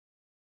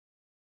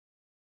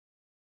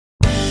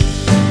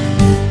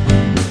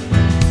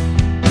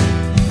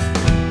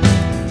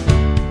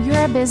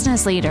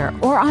business leader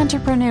or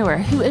entrepreneur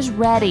who is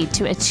ready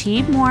to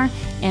achieve more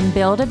and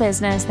build a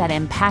business that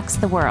impacts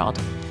the world.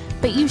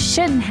 But you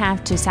shouldn't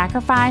have to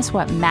sacrifice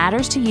what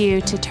matters to you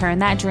to turn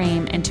that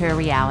dream into a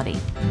reality.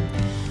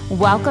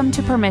 Welcome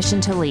to Permission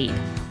to Lead,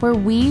 where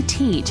we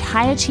teach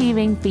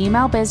high-achieving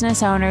female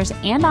business owners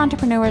and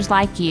entrepreneurs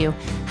like you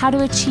how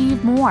to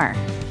achieve more,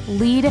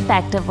 lead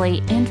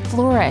effectively, and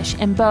flourish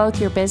in both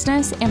your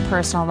business and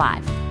personal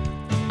life.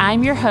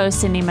 I'm your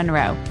host, Cindy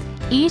Monroe.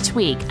 Each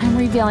week, I'm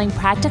revealing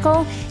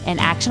practical and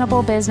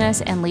actionable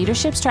business and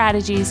leadership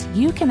strategies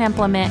you can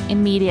implement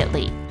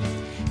immediately,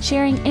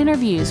 sharing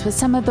interviews with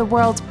some of the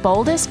world's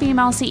boldest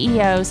female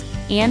CEOs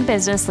and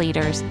business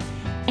leaders,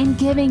 and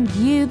giving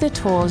you the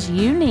tools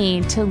you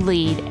need to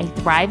lead a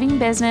thriving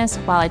business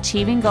while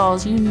achieving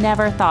goals you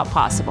never thought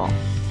possible.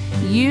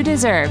 You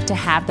deserve to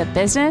have the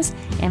business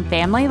and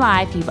family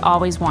life you've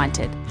always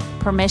wanted.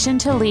 Permission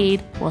to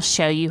Lead will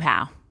show you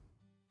how.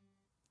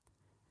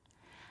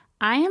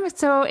 I am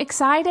so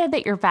excited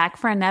that you're back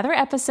for another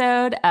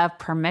episode of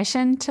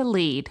Permission to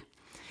Lead.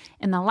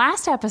 In the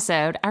last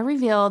episode, I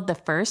revealed the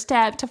first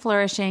step to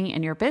flourishing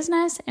in your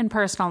business and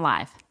personal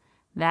life.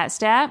 That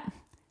step?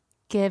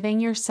 Giving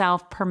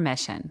yourself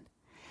permission.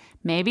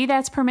 Maybe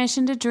that's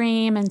permission to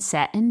dream and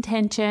set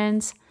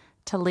intentions,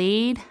 to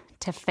lead,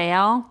 to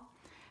fail,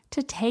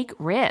 to take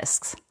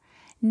risks.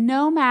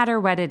 No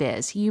matter what it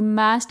is, you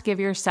must give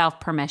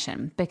yourself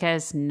permission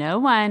because no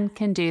one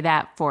can do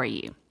that for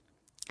you.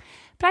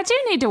 But I do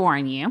need to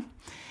warn you.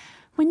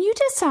 When you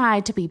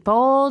decide to be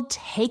bold,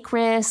 take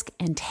risk,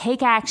 and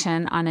take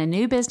action on a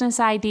new business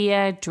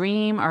idea,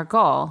 dream, or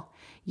goal,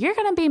 you're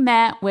going to be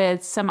met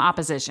with some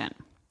opposition.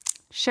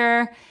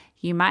 Sure,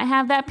 you might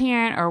have that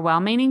parent or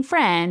well-meaning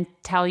friend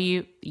tell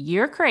you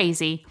you're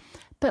crazy,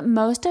 but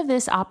most of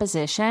this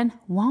opposition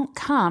won't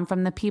come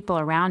from the people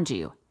around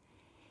you.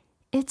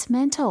 It's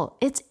mental.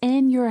 It's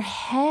in your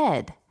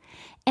head.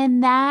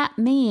 And that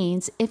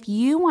means if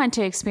you want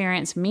to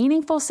experience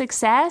meaningful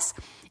success,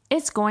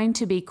 it's going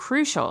to be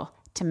crucial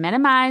to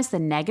minimize the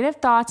negative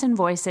thoughts and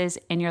voices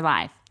in your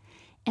life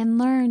and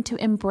learn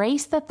to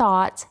embrace the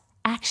thoughts,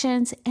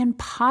 actions, and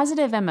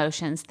positive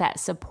emotions that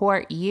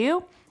support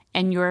you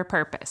and your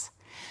purpose.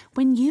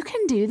 When you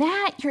can do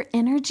that, your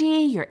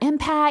energy, your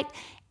impact,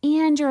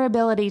 and your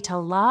ability to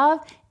love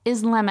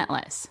is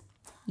limitless.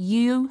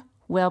 You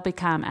will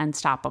become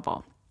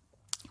unstoppable.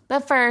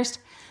 But first,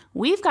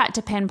 we've got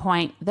to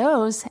pinpoint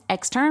those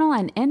external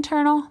and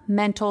internal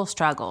mental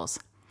struggles.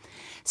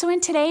 So in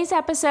today's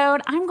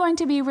episode, I'm going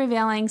to be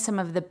revealing some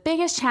of the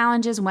biggest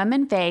challenges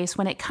women face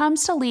when it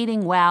comes to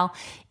leading well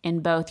in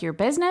both your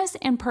business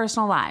and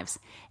personal lives,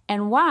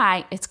 and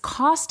why it's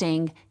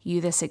costing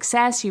you the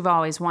success you've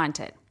always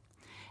wanted.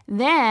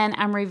 Then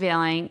I'm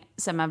revealing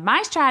some of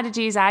my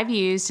strategies I've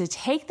used to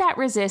take that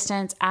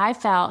resistance I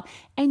felt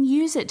and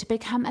use it to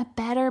become a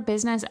better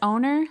business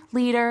owner,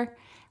 leader,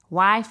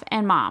 wife,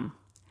 and mom.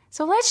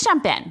 So let's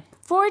jump in.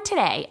 For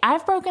today,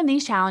 I've broken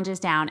these challenges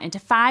down into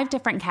 5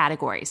 different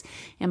categories: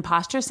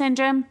 imposter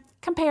syndrome,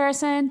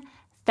 comparison,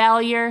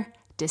 failure,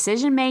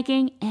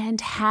 decision-making, and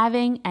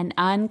having an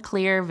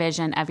unclear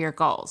vision of your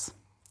goals.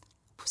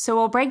 So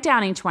we'll break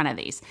down each one of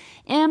these.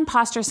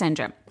 Imposter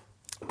syndrome.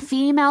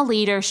 Female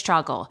leaders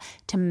struggle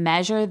to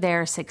measure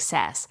their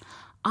success,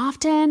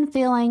 often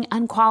feeling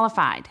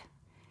unqualified.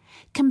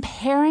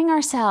 Comparing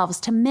ourselves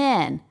to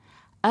men,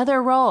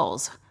 other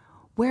roles,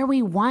 where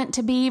we want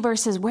to be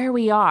versus where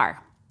we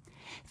are.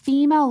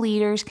 Female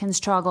leaders can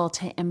struggle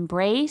to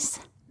embrace,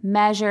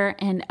 measure,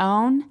 and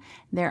own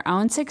their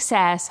own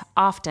success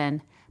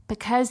often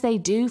because they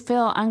do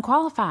feel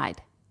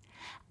unqualified.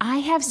 I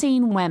have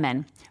seen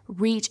women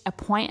reach a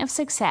point of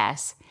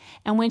success,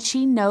 and when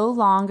she no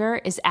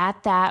longer is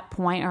at that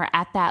point or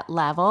at that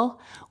level,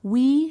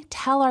 we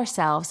tell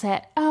ourselves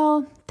that,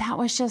 oh, that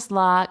was just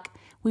luck.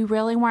 We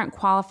really weren't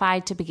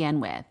qualified to begin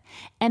with.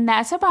 And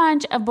that's a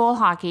bunch of bull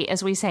hockey,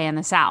 as we say in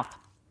the South.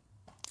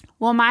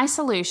 Well, my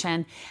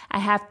solution, I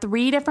have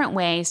 3 different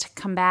ways to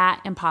combat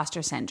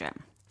imposter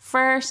syndrome.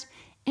 First,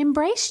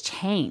 embrace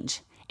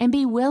change and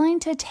be willing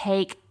to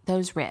take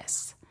those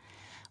risks.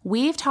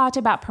 We've talked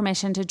about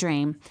permission to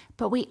dream,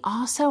 but we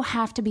also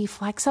have to be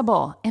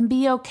flexible and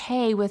be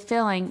okay with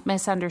feeling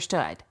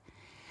misunderstood.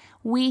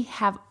 We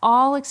have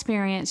all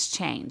experienced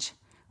change,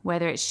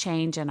 whether it's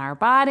change in our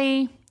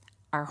body,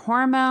 our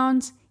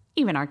hormones,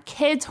 even our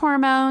kids'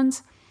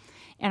 hormones,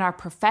 in our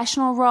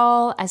professional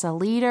role as a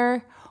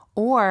leader,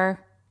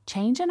 or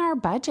change in our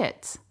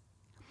budgets.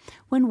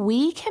 When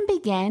we can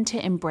begin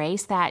to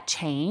embrace that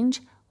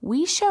change,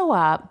 we show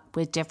up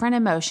with different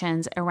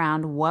emotions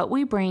around what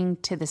we bring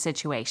to the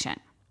situation.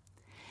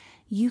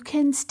 You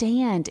can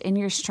stand in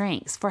your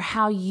strengths for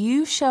how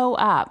you show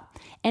up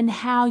and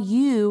how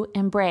you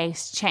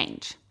embrace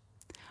change.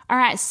 All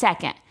right,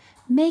 second,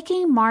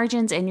 making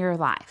margins in your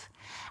life.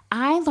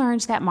 I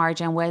learned that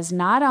margin was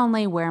not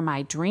only where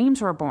my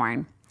dreams were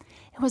born,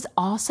 it was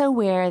also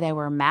where they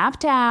were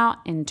mapped out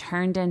and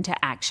turned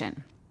into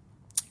action.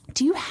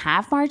 Do you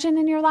have margin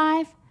in your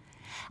life?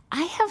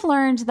 I have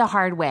learned the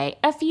hard way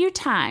a few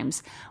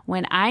times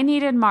when I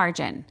needed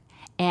margin,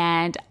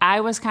 and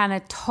I was kind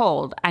of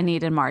told I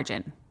needed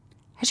margin.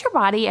 Has your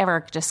body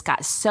ever just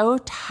got so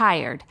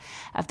tired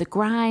of the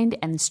grind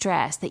and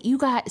stress that you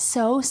got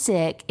so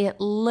sick it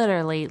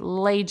literally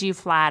laid you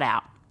flat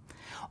out?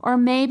 Or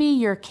maybe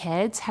your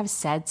kids have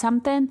said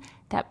something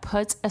that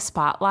puts a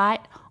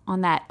spotlight on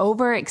that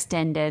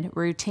overextended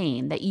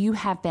routine that you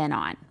have been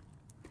on.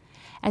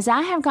 As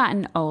I have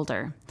gotten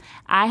older,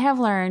 I have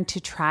learned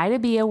to try to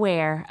be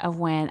aware of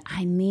when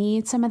I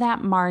need some of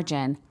that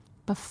margin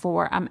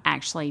before I'm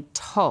actually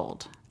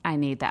told I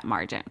need that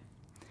margin.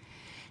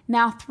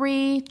 Now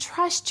 3,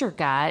 trust your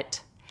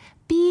gut.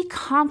 Be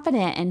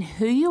confident in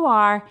who you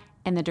are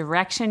and the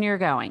direction you're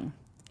going.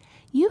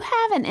 You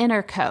have an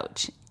inner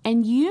coach,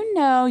 and you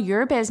know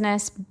your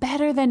business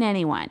better than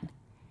anyone.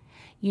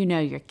 You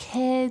know your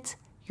kids,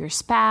 your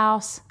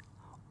spouse,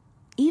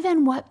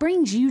 even what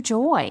brings you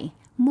joy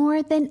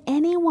more than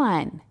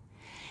anyone.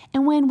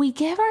 And when we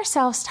give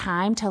ourselves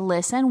time to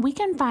listen, we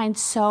can find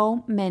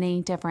so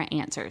many different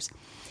answers.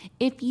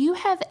 If you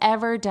have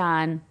ever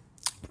done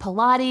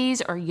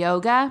Pilates or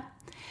yoga,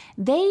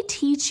 they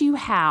teach you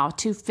how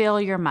to feel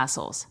your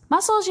muscles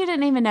you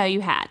didn't even know you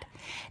had.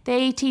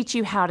 They teach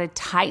you how to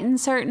tighten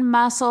certain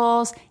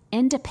muscles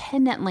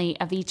independently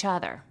of each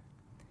other.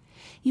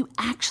 You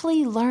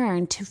actually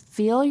learn to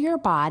feel your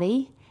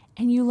body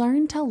and you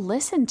learn to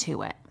listen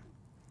to it.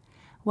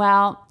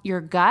 Well,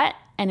 your gut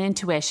and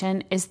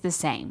intuition is the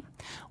same.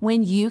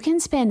 When you can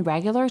spend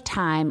regular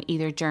time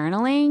either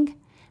journaling,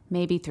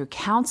 maybe through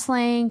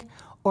counseling,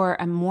 or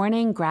a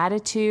morning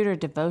gratitude or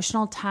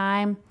devotional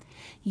time,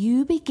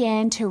 you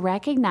begin to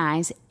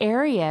recognize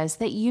areas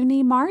that you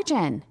need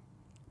margin,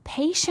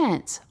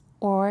 patience,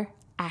 or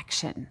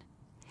action.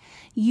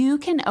 You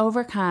can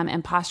overcome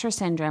imposter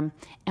syndrome,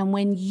 and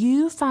when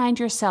you find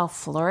yourself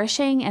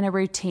flourishing in a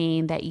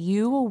routine that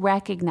you will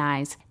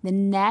recognize the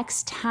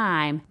next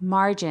time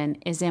margin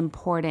is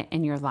important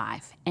in your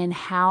life and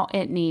how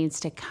it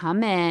needs to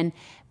come in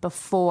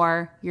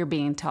before you're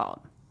being told.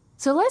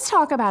 So let's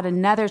talk about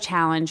another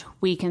challenge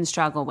we can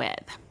struggle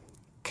with: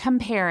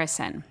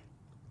 comparison.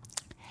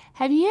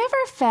 Have you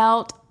ever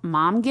felt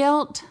mom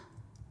guilt?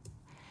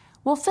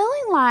 Well,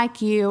 feeling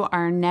like you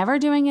are never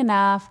doing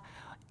enough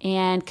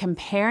and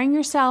comparing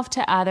yourself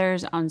to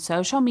others on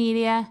social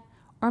media,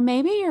 or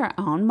maybe your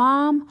own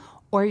mom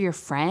or your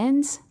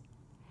friends.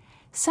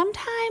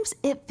 Sometimes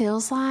it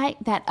feels like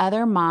that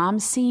other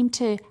moms seem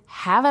to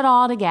have it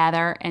all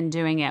together and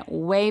doing it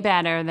way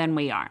better than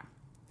we are.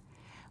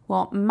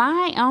 Well,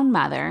 my own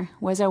mother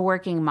was a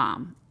working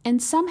mom,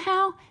 and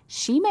somehow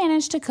she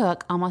managed to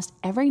cook almost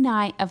every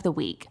night of the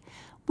week.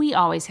 We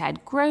always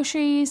had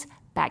groceries,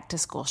 back to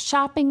school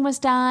shopping was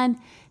done.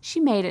 She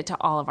made it to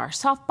all of our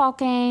softball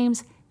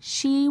games.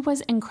 She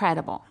was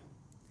incredible.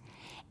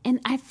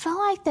 And I feel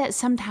like that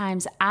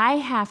sometimes I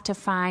have to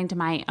find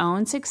my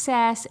own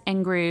success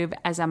and groove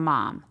as a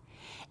mom.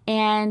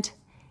 And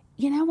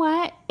you know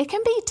what? It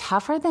can be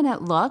tougher than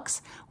it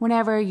looks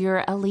whenever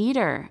you're a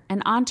leader,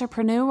 an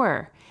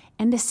entrepreneur,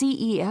 and a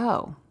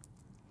CEO.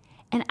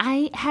 And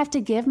I have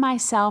to give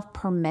myself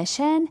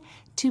permission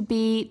to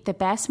be the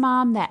best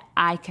mom that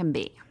I can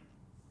be.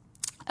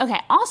 Okay,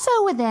 also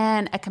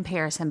within a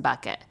comparison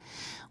bucket,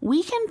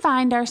 we can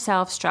find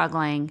ourselves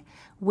struggling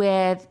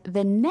with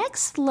the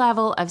next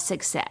level of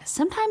success.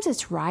 Sometimes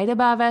it's right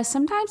above us,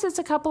 sometimes it's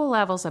a couple of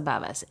levels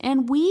above us,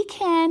 and we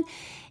can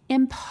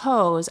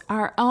impose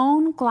our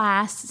own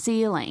glass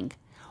ceiling,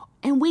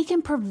 and we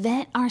can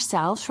prevent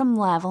ourselves from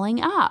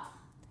leveling up.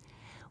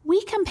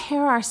 We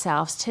compare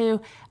ourselves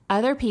to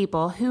other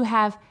people who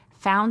have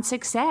found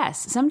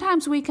success.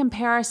 Sometimes we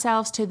compare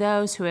ourselves to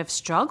those who have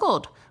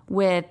struggled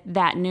with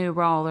that new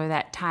role or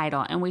that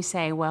title, and we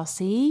say, well,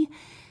 see,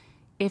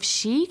 if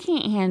she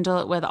can't handle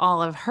it with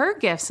all of her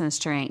gifts and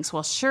strengths,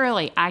 well,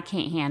 surely I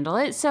can't handle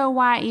it, so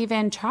why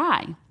even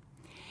try?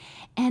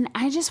 And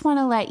I just want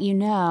to let you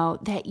know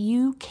that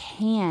you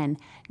can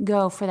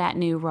go for that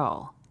new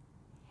role.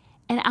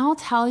 And I'll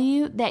tell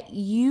you that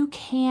you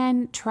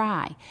can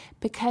try,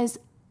 because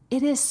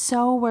it is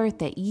so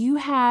worth it. You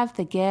have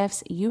the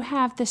gifts, you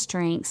have the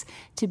strengths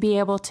to be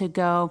able to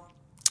go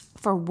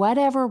for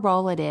whatever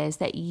role it is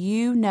that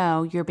you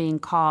know you're being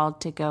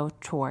called to go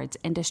towards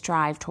and to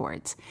strive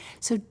towards.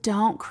 So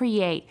don't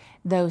create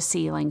those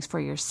ceilings for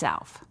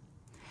yourself.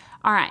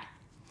 All right,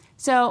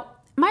 so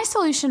my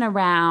solution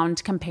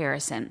around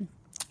comparison,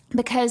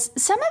 because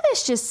some of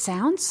this just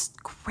sounds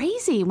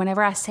crazy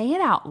whenever I say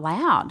it out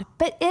loud,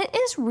 but it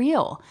is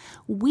real.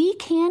 We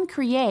can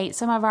create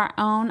some of our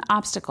own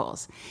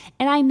obstacles.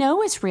 And I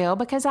know it's real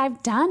because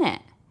I've done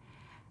it.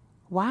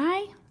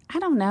 Why? I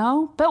don't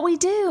know, but we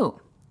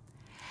do.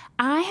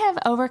 I have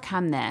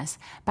overcome this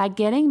by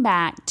getting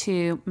back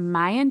to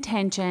my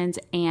intentions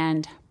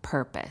and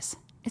purpose.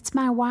 It's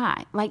my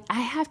why. Like,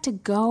 I have to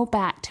go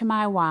back to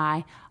my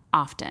why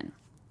often.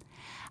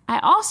 I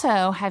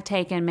also have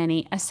taken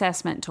many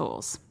assessment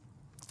tools.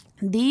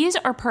 These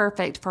are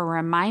perfect for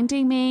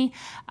reminding me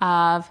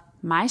of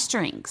my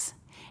strengths.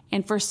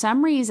 And for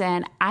some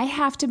reason, I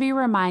have to be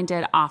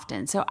reminded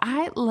often. So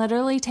I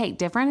literally take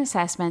different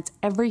assessments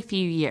every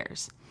few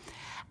years.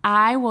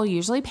 I will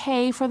usually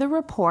pay for the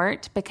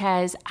report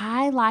because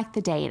I like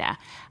the data.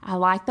 I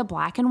like the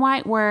black and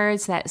white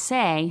words that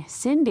say,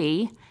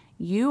 Cindy,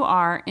 you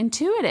are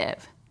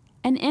intuitive,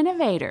 an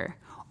innovator.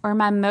 Or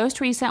my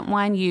most recent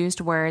one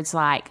used words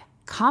like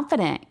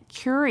confident,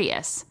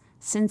 curious,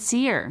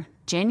 sincere,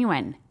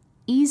 genuine,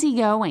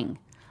 easygoing,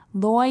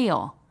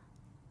 loyal,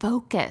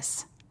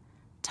 focus.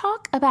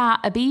 Talk about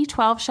a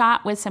B12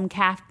 shot with some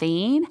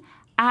caffeine.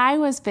 I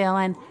was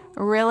feeling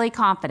really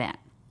confident.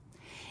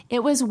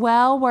 It was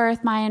well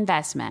worth my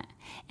investment,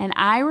 and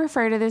I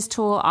refer to this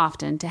tool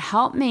often to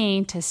help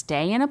me to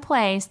stay in a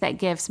place that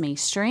gives me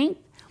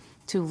strength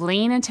to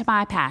lean into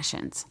my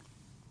passions.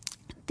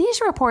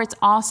 These reports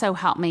also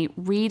help me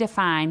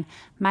redefine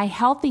my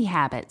healthy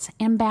habits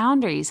and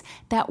boundaries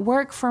that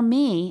work for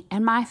me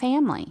and my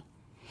family.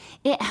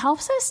 It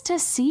helps us to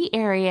see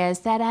areas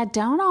that I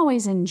don't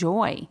always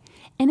enjoy,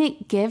 and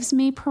it gives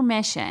me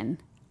permission,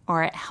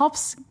 or it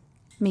helps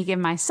me give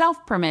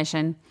myself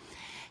permission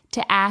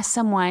to ask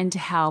someone to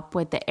help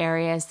with the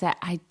areas that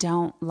I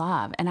don't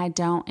love and I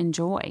don't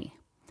enjoy.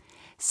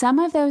 Some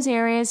of those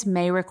areas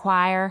may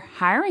require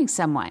hiring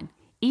someone,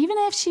 even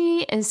if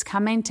she is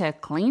coming to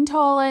clean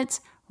toilets,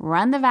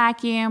 run the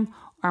vacuum,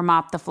 or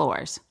mop the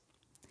floors.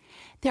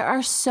 There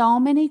are so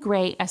many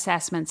great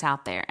assessments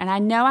out there, and I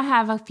know I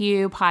have a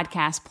few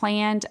podcasts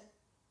planned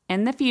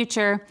in the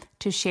future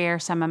to share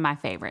some of my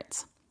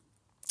favorites.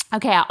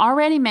 Okay, I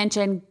already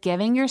mentioned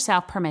giving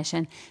yourself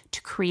permission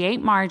to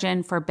create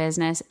margin for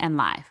business and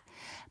life.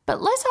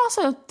 But let's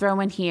also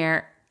throw in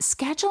here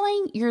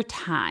scheduling your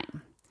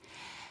time.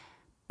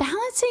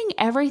 Balancing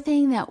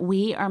everything that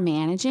we are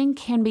managing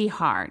can be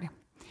hard.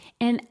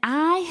 And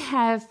I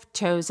have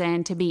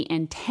chosen to be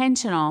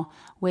intentional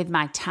with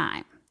my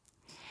time.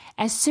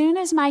 As soon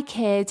as my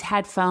kids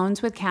had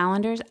phones with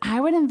calendars,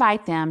 I would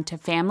invite them to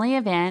family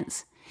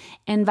events,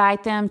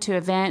 invite them to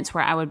events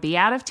where I would be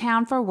out of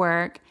town for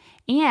work,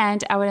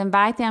 and I would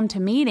invite them to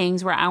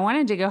meetings where I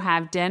wanted to go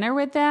have dinner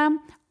with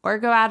them or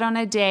go out on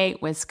a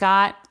date with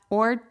Scott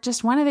or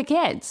just one of the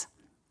kids.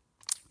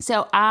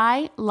 So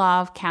I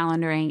love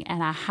calendaring,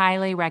 and I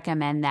highly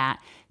recommend that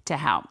to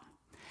help.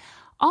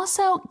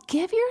 Also,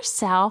 give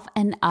yourself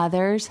and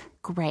others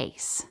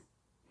grace.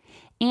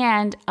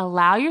 And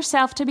allow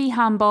yourself to be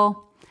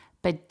humble,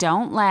 but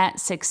don't let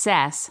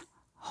success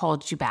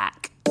hold you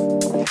back.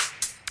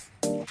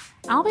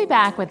 I'll be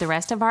back with the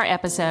rest of our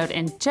episode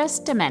in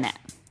just a minute.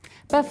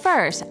 But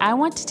first, I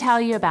want to tell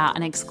you about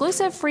an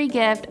exclusive free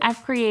gift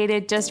I've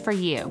created just for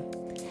you.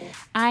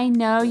 I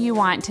know you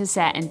want to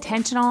set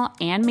intentional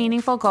and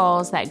meaningful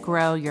goals that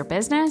grow your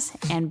business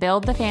and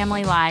build the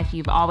family life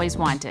you've always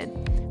wanted.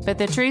 But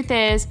the truth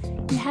is,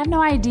 you have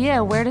no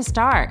idea where to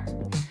start.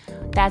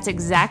 That's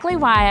exactly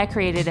why I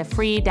created a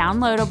free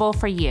downloadable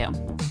for you.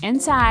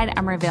 Inside,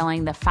 I'm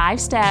revealing the 5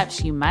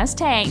 steps you must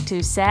take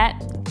to set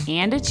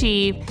and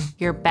achieve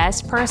your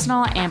best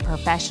personal and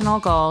professional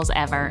goals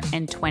ever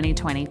in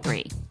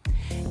 2023.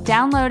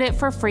 Download it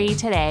for free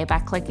today by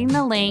clicking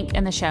the link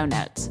in the show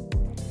notes.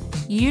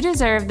 You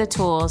deserve the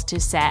tools to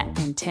set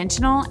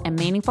intentional and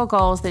meaningful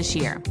goals this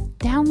year.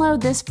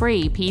 Download this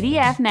free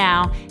PDF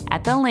now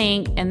at the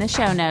link in the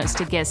show notes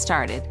to get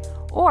started.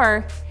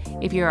 Or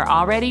if you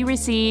already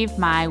received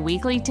my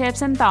weekly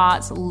tips and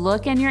thoughts,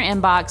 look in your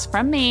inbox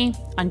from me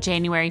on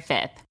January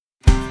 5th.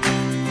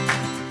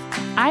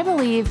 I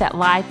believe that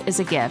life is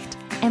a gift,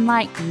 and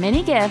like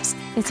many gifts,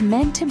 it's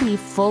meant to be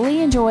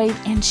fully enjoyed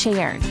and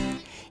shared.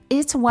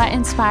 It's what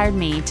inspired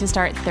me to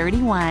start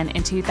 31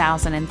 in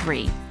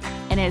 2003,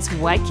 and it's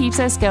what keeps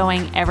us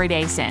going every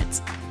day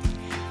since.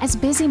 As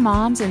busy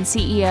moms and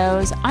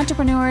CEOs,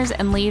 entrepreneurs,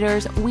 and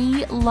leaders,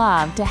 we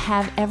love to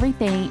have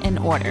everything in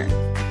order,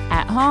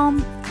 at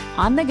home,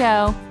 on the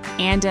go,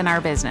 and in our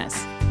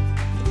business.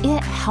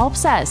 It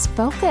helps us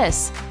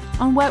focus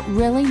on what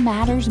really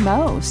matters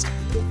most.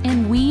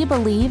 And we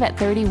believe at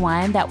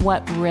 31 that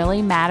what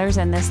really matters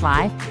in this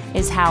life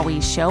is how we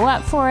show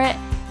up for it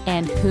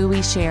and who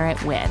we share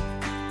it with.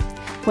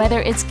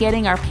 Whether it's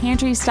getting our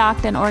pantry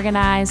stocked and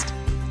organized,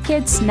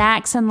 kids'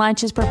 snacks and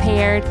lunches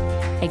prepared,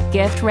 a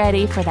gift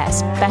ready for that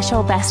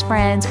special best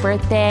friend's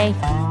birthday,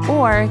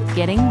 or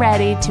getting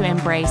ready to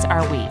embrace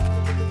our week,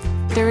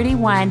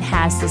 31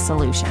 has the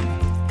solution.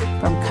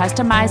 From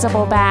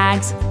customizable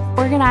bags,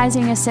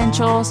 organizing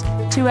essentials,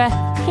 to a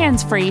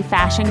hands-free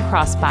fashion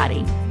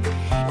crossbody.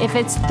 If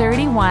it's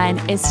 31,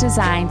 it's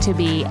designed to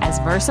be as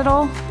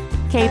versatile,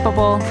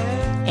 capable,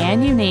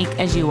 and unique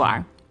as you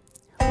are.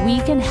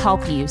 We can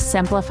help you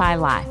simplify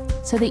life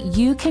so that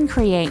you can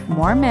create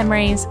more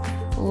memories,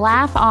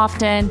 laugh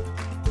often,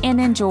 and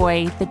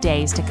enjoy the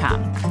days to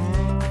come.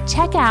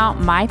 Check out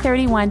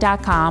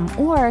my31.com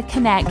or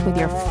connect with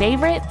your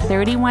favorite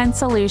 31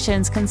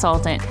 Solutions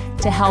consultant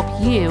to help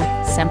you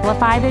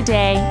simplify the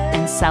day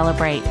and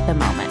celebrate the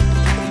moment.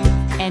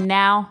 And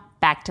now,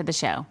 back to the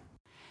show.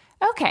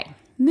 Okay,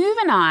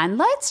 moving on,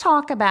 let's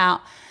talk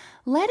about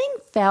letting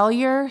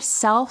failure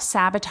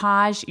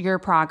self-sabotage your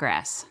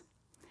progress.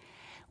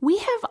 We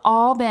have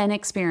all been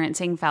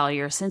experiencing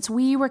failure since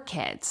we were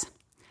kids.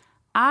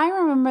 I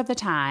remember the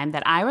time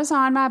that I was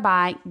on my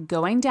bike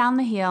going down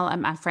the hill at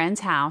my friend's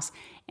house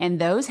and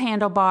those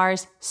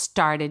handlebars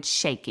started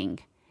shaking.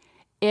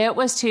 It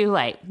was too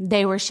late.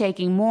 They were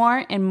shaking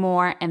more and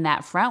more and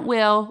that front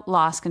wheel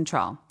lost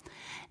control.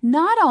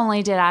 Not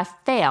only did I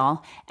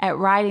fail at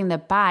riding the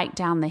bike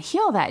down the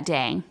hill that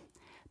day,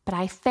 but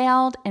I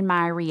failed in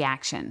my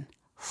reaction.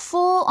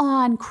 Full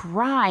on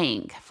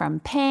crying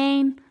from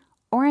pain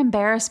or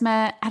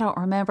embarrassment. I don't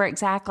remember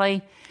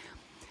exactly.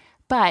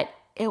 But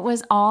it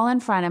was all in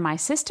front of my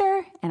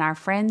sister and our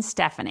friend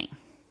Stephanie.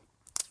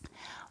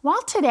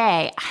 While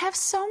today I have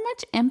so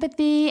much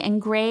empathy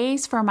and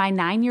grace for my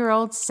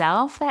 9-year-old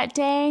self that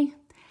day,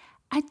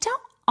 I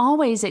don't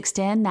always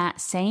extend that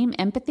same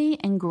empathy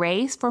and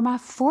grace for my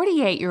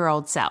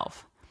 48-year-old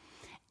self,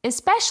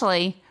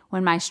 especially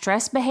when my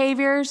stress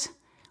behaviors,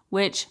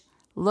 which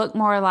look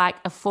more like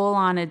a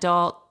full-on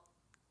adult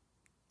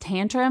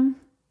tantrum,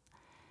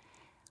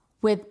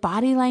 with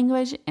body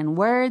language and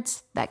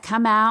words that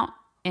come out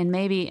in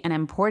maybe an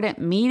important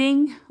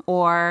meeting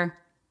or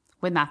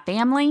with my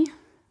family.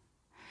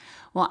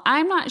 Well,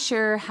 I'm not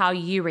sure how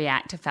you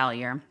react to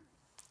failure,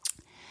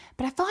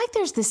 but I feel like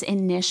there's this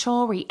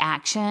initial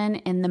reaction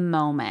in the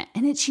moment,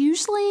 and it's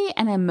usually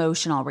an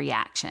emotional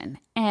reaction.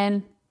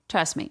 And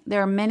trust me,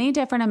 there are many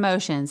different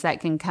emotions that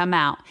can come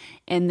out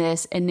in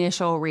this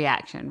initial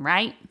reaction,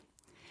 right?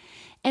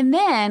 And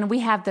then we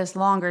have this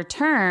longer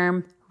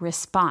term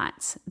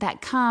response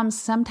that comes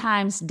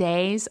sometimes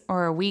days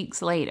or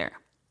weeks later.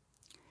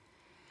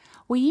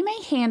 Well, you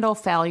may handle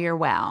failure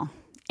well,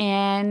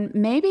 and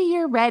maybe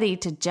you're ready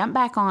to jump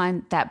back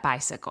on that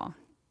bicycle.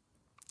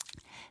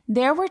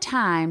 There were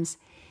times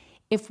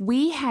if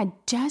we had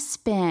just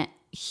spent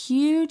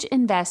huge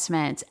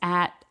investments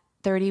at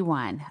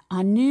 31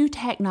 on new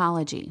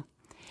technology,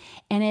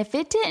 and if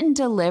it didn't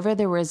deliver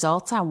the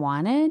results I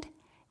wanted,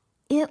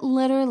 it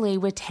literally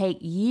would take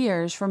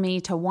years for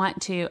me to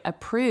want to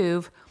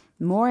approve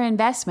more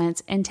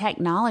investments in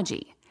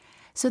technology.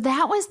 So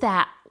that was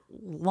that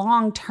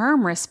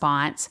long-term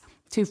response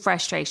to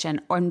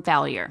frustration or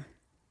failure.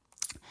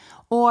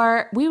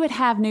 Or we would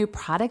have new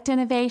product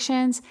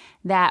innovations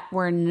that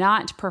were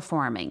not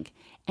performing.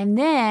 And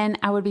then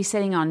I would be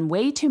sitting on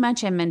way too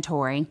much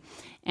inventory,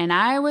 and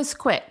I was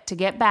quick to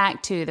get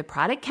back to the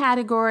product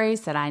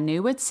categories that I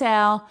knew would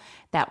sell,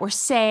 that were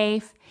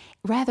safe,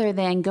 rather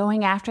than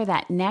going after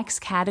that next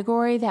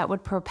category that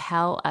would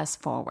propel us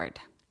forward.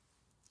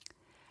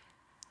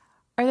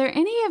 Are there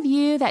any of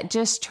you that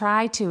just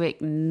try to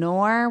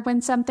ignore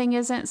when something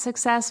isn't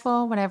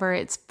successful, whenever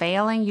it's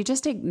failing? You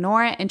just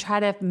ignore it and try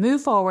to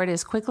move forward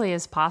as quickly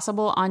as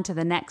possible onto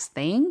the next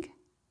thing?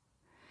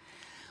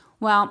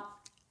 Well,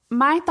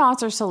 my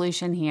thoughts or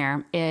solution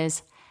here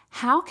is,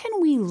 how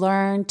can we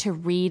learn to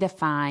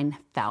redefine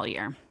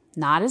failure?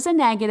 Not as a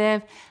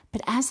negative,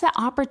 but as the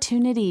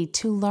opportunity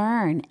to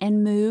learn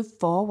and move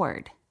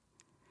forward.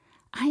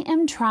 I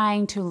am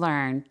trying to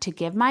learn to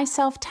give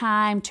myself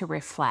time to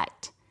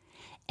reflect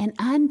and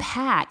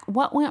unpack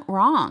what went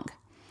wrong.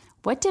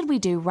 What did we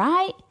do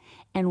right?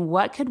 And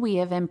what could we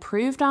have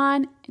improved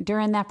on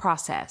during that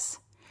process,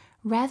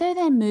 rather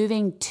than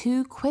moving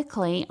too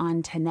quickly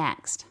on to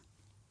next.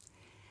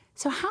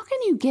 So how can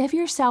you give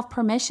yourself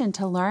permission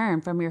to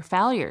learn from your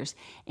failures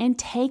and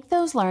take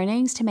those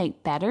learnings to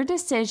make better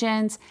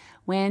decisions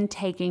when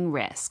taking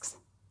risks?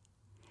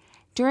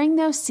 During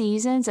those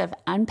seasons of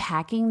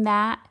unpacking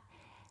that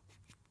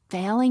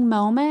failing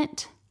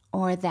moment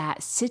or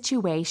that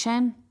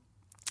situation,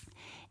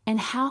 and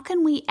how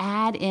can we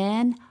add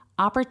in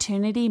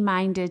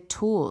opportunity-minded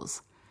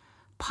tools,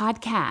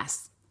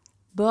 podcasts,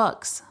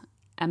 books,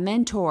 a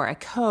mentor, a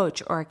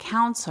coach, or a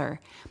counselor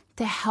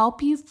to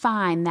help you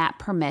find that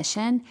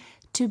permission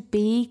to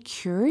be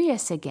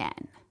curious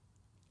again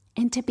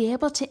and to be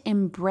able to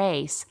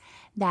embrace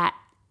that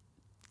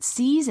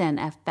season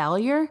of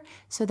failure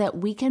so that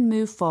we can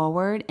move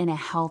forward in a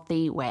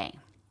healthy way.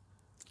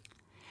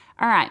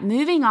 All right,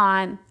 moving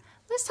on,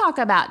 let's talk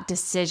about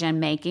decision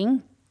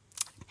making.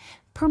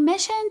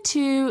 Permission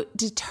to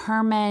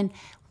determine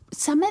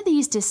some of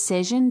these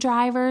decision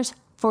drivers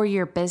for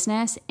your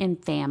business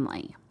and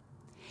family.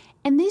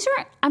 And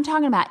I'm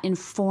talking about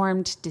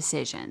informed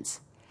decisions.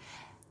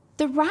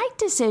 The right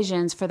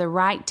decisions for the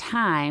right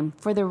time,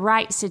 for the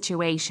right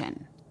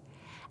situation.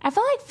 I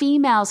feel like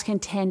females can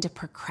tend to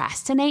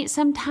procrastinate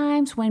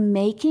sometimes when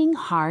making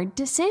hard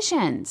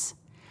decisions.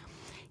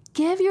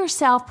 Give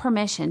yourself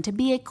permission to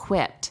be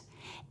equipped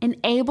and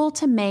able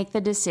to make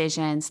the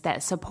decisions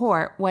that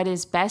support what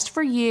is best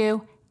for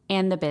you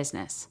and the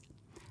business.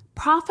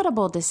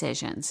 Profitable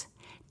decisions.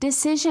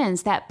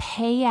 Decisions that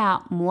pay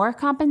out more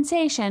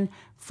compensation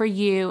for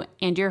you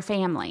and your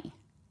family.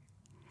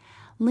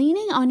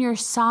 Leaning on your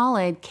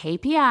solid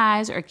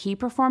KPIs or key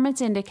performance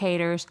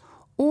indicators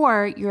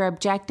or your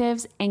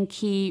objectives and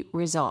key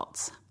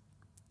results.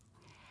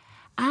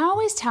 I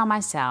always tell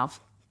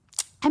myself,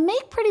 I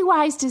make pretty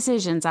wise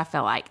decisions, I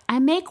feel like. I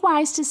make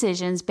wise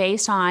decisions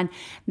based on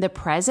the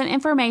present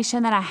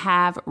information that I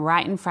have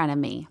right in front of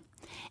me.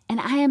 and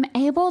I am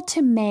able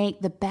to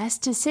make the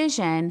best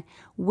decision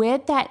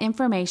with that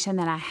information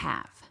that I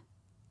have.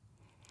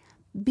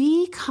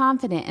 Be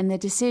confident in the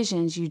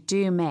decisions you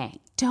do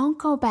make. Don't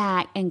go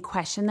back and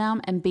question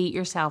them and beat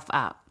yourself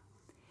up.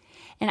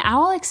 And I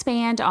will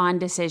expand on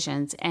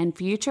decisions in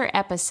future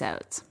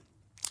episodes.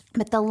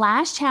 But the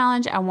last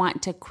challenge I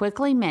want to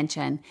quickly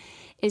mention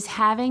is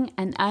having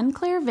an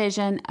unclear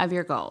vision of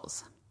your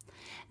goals.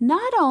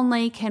 Not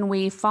only can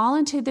we fall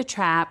into the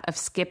trap of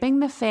skipping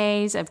the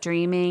phase of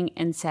dreaming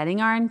and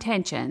setting our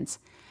intentions,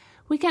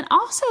 we can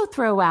also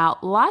throw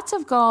out lots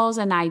of goals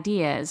and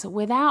ideas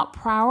without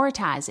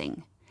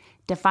prioritizing,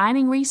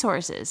 defining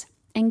resources,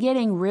 and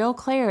getting real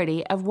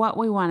clarity of what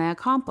we want to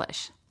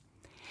accomplish.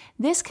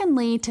 This can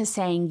lead to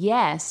saying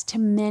yes to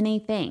many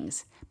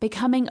things,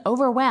 becoming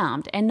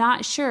overwhelmed and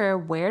not sure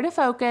where to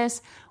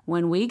focus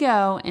when we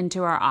go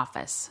into our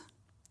office.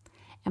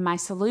 And my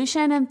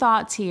solution and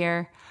thoughts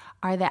here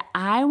are that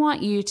I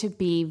want you to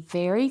be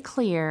very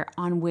clear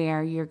on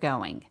where you're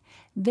going.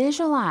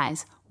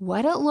 Visualize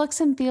what it looks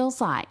and feels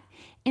like,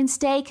 and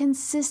stay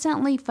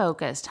consistently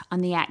focused on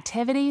the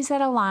activities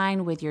that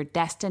align with your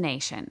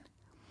destination.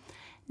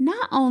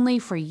 Not only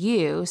for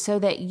you so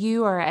that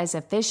you are as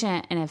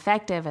efficient and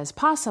effective as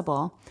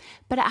possible,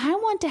 but I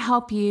want to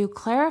help you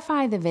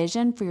clarify the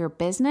vision for your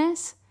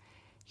business,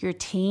 your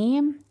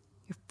team,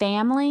 your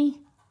family,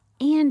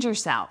 and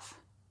yourself.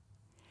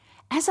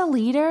 As a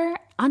leader,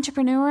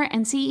 entrepreneur,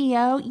 and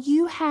CEO,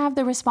 you have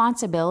the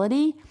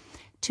responsibility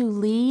to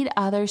lead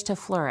others to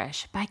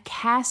flourish by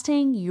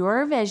casting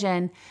your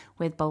vision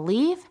with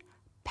belief,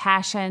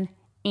 passion,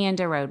 and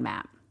a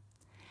roadmap.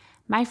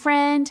 My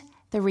friend,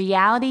 the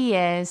reality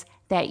is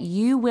that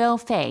you will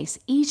face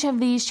each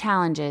of these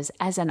challenges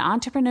as an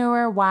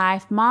entrepreneur,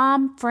 wife,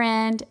 mom,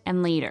 friend,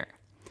 and leader.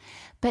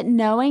 But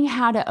knowing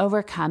how to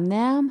overcome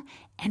them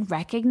and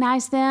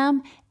recognize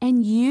them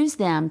and use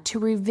them to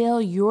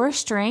reveal your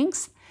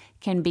strengths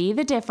can be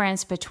the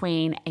difference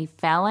between a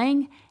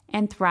failing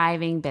and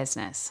thriving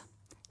business.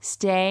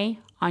 Stay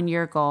on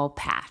your goal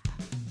path.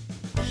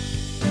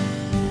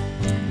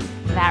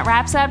 That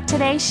wraps up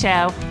today's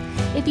show.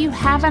 If you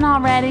haven't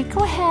already,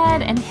 go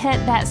ahead and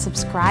hit that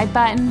subscribe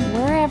button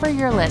wherever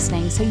you're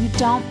listening so you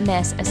don't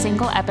miss a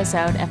single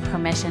episode of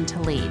Permission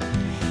to Lead.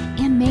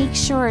 And make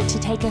sure to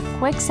take a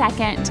quick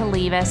second to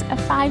leave us a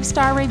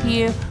 5-star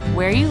review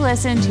where you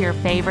listen to your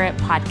favorite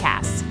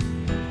podcasts.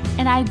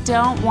 And I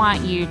don't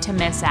want you to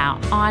miss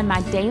out on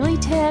my daily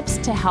tips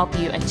to help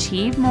you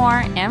achieve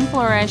more and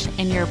flourish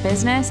in your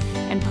business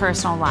and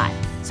personal life.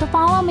 So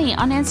follow me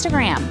on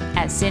Instagram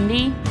at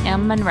Cindy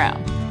M. Monroe.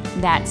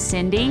 That's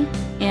Cindy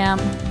M.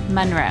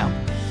 Monroe.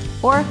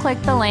 Or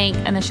click the link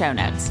in the show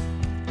notes.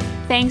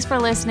 Thanks for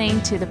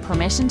listening to the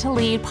Permission to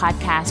Lead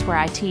podcast, where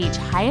I teach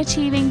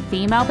high-achieving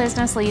female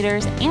business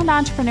leaders and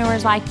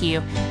entrepreneurs like you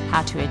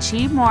how to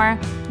achieve more,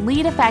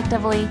 lead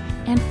effectively,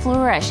 and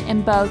flourish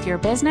in both your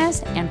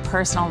business and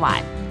personal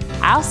life.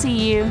 I'll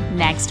see you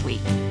next week.